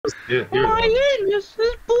My anus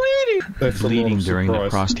is bleeding. That's bleeding during the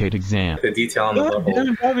prostate exam. The detail on the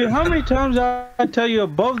butthole. Bobby, how many times I tell you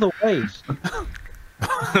above the waist?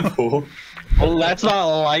 Well, that's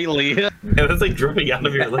not lightly. Yeah, that's like dripping out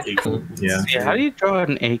of your leg. Yeah. Yeah, how do you draw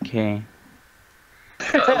an AK?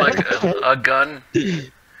 Like a gun.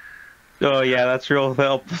 Oh yeah, that's real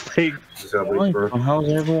helpful. How's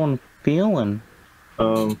everyone feeling?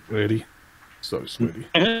 Ready. So sweaty.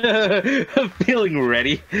 Feeling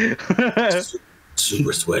ready.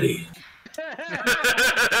 Super sweaty.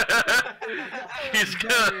 He's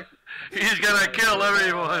gonna kill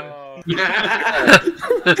everyone.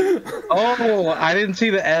 Oh, I didn't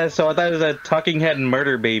see the S, so I thought it was a talking head and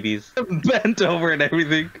murder babies. Bent over and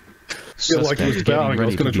everything. Yeah, like he was bowing. I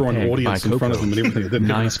was going to draw an audience in front of him and everything. It didn't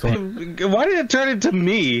Nice. Why did it turn into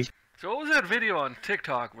me? So what was that video on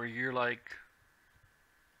TikTok where you're like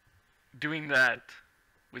doing that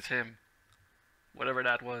with him? Whatever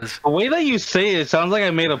that was. The way that you say it sounds like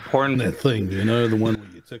I made a porn. That thing, you know, the one where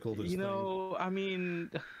you tickle this You know, I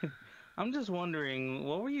mean, I'm just wondering,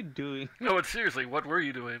 what were you doing? No, but seriously, what were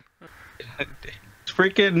you doing? It's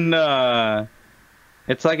freaking,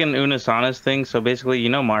 it's like an Unisonus thing, so basically, you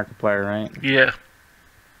know Markiplier, right? Yeah.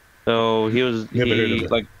 So he was,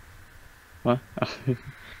 like, what?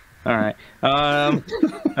 Alright. What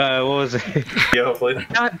was it? Yeah, hopefully.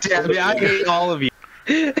 God damn it, I hate all of you.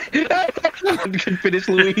 You can finish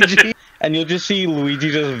Luigi, and you'll just see Luigi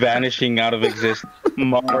just vanishing out of existence.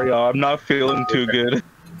 Mario, I'm not feeling too good.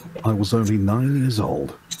 I was only 9 years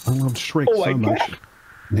old. I loved Shrek so much.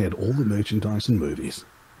 I had all the merchandise and movies.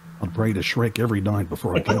 I'd pray to Shrek every night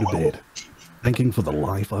before I go to bed, thanking for the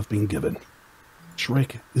life I've been given.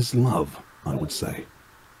 Shrek is love, I would say.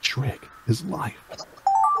 Shrek is life.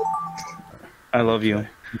 I love you.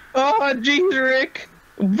 Oh, jeez, Rick.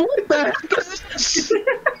 What the heck is this?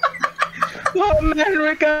 Oh, man,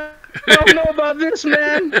 Rick, I don't know about this,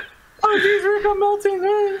 man. Oh, jeez, Rick, I'm melting,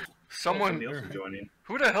 man. Someone.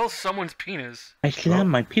 Who the hell's someone's penis? I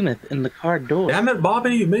slammed my penis in the car door. Damn it,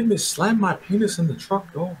 Bobby, you made me slam my penis in the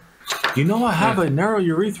truck door. You know I have a narrow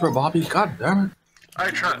urethra, Bobby. God damn it. I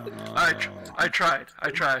tried. I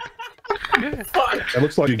tried. It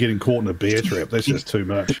looks like you're getting caught in a bear trap. That's just too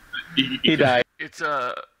much. He died. It's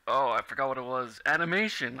oh, I forgot what it was.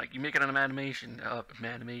 Animation. Like you make it an animation.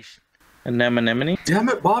 Animation. An anemone? Damn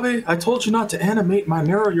it, Bobby. I told you not to animate my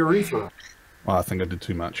narrow urethra. Oh, I think I did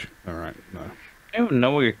too much. Alright, no. I don't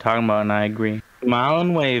know what you're talking about, and I agree. Smile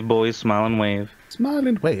and wave, boys. Smile and wave. Smile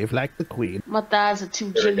and wave like the queen. My thighs are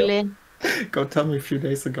too jiggly. God told me a few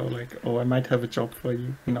days ago, like, oh, I might have a job for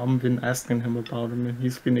you. And I've been asking him about him, and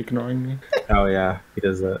he's been ignoring me. Oh, yeah. He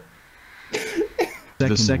does that.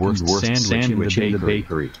 The second worst sandwich in the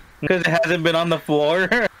bakery. Because it hasn't been on the floor.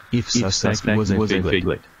 If suspect was a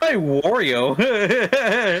figlet. Hey, Wario.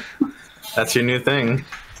 That's your new thing.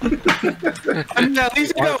 I mean, at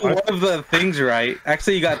least you got one of the things right.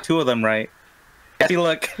 Actually, you got two of them right. See,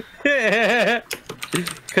 look. Because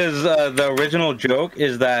the original joke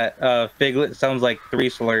is that Figlet sounds like three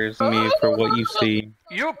slurs to me for what you see.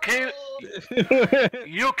 You okay?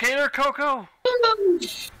 You okay there, Coco?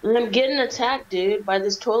 I'm getting attacked, dude, by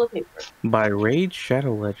this toilet paper. By Raid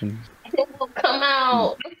Shadow Legends. It will come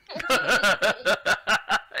out.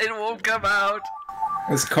 It won't come out.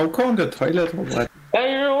 Is Coco in the toilet or what?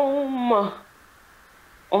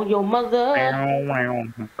 On your mother.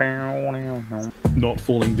 Not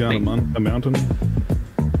falling down a mountain.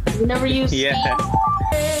 You never used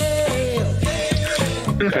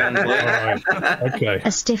Right. Okay.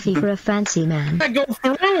 A stiffy for a fancy man. I go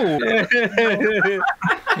through.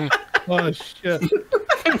 Oh shit.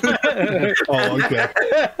 Oh, okay.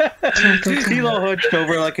 He's all hunched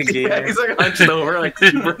over like a gator. Yeah, he's like hunched over, like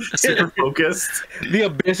super focused. The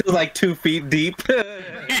abyss is like 2 feet deep. He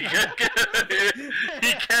can't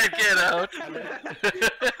get out.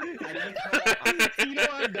 You know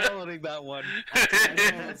I'm downloading that one.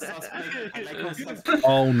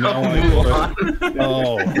 Oh no.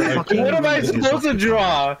 Oh. Okay. What am I supposed to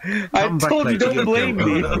draw? I told you don't blame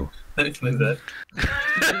me.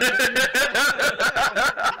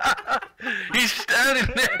 He's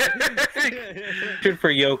standing there. Good for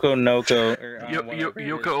Yoko Noko. Or,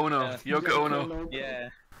 Yoko Ono. Yoko Ono. Yeah.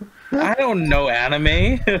 I don't know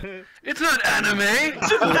anime. It's not anime.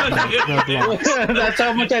 That's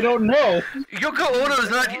how much I don't know. Yoko Ono is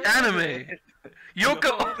not anime.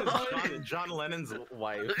 Yoko. John Lennon's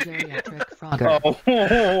wife. Geriatric Frogger.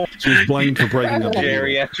 Oh, She was blamed for breaking up the deal.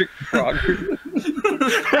 geriatric frogger.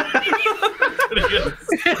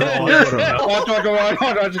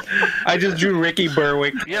 I just drew Ricky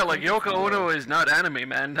Berwick. Yeah, like Yoko Ono is not anime,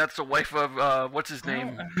 man. That's the wife of what's his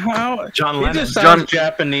name? Well, John he Lennon. just sounds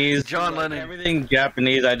Japanese. John Lennon. Everything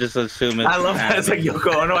Japanese, I just assume it's I love that it's like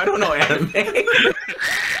Yoko Ono. I don't know anime.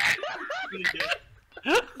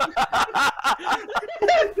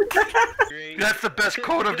 That's the best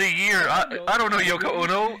quote of the year. I don't know Yoko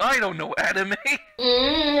Ono. I don't know anime.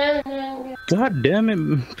 God damn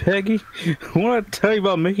it, Peggy. I want to tell you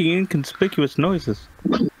about making inconspicuous noises.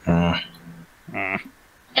 I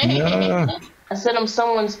said I'm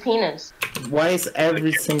someone's penis. Why is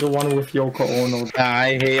every single one with Yoko Ono?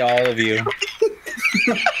 I hate all of you.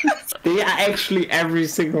 They are actually every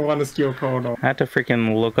single one is Yoko Ono. I had to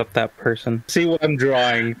freaking look up that person. See what I'm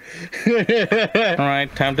drawing.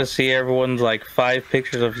 Alright, time to see everyone's like 5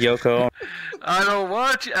 pictures of Yoko. I don't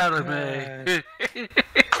watch anime.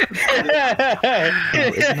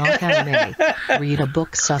 It's not anime. Read a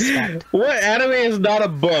book, suspect. What? Anime is not a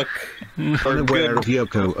book. Unaware of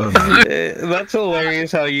Yoko Ono. That's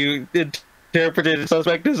hilarious how you interpreted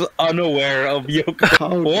suspect as unaware of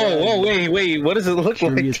Yoko. Whoa, wait, what does it look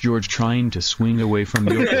Curious like? George trying to swing away from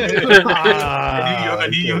Yoko. I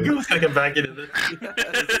knew Yoko was gonna get back into this.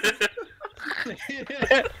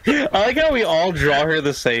 I like how we all draw her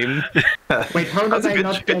the same. Wait, how did I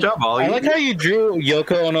not Good job, Ollie. I like how you drew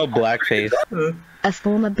Yoko Ono blackface. A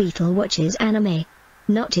former Beatle watches anime,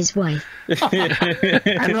 not his wife.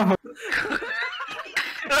 I know.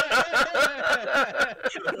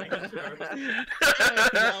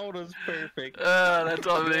 That was perfect. That's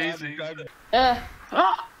amazing.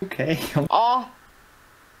 Okay. Oh.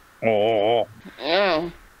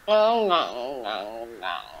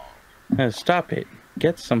 Stop it.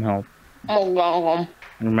 Get some help.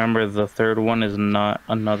 Remember, the third one is not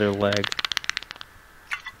another leg.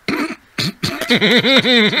 I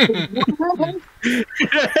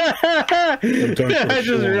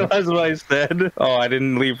just realized what I said. Oh, I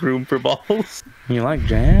didn't leave room for balls. You like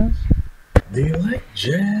jazz? Do you like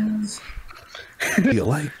jazz? Do you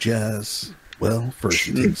like jazz? Well, first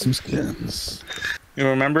you take some skins. You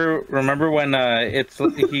remember when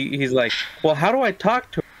he's like, well, how do I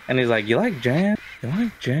talk to her? And he's like, you like jazz? You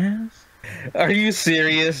like jazz? Are you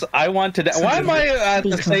serious? I want to. Why am I at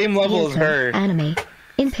the same level as her? Anime,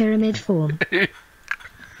 in pyramid form.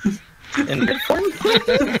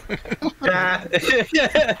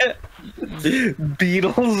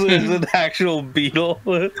 Beatles is an actual beetle.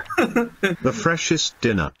 The freshest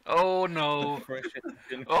dinner. Oh no.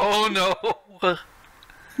 Oh no.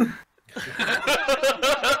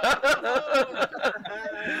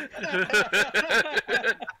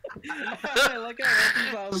 I like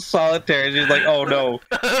how Solitaire. She's like, oh no,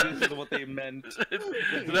 this is what they meant. That's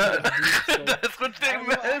what they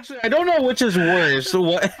meant. I don't know which is worse.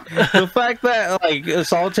 What, the fact that like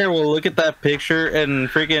Solitaire will look at that picture and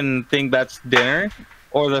freaking think that's dinner,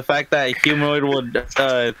 or the fact that Humanoid would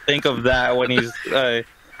think of that when he's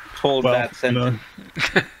told that sentence.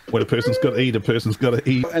 When a person's got to eat, a person's got to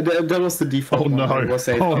eat. That was the default. Oh no! Oh no!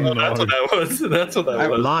 That's what that was. That's what that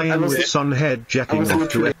was. Lion with sunhead jetting off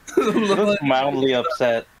to it. Looks mildly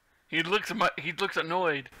upset. He looks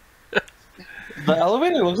annoyed. The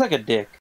elevator looks like a dick.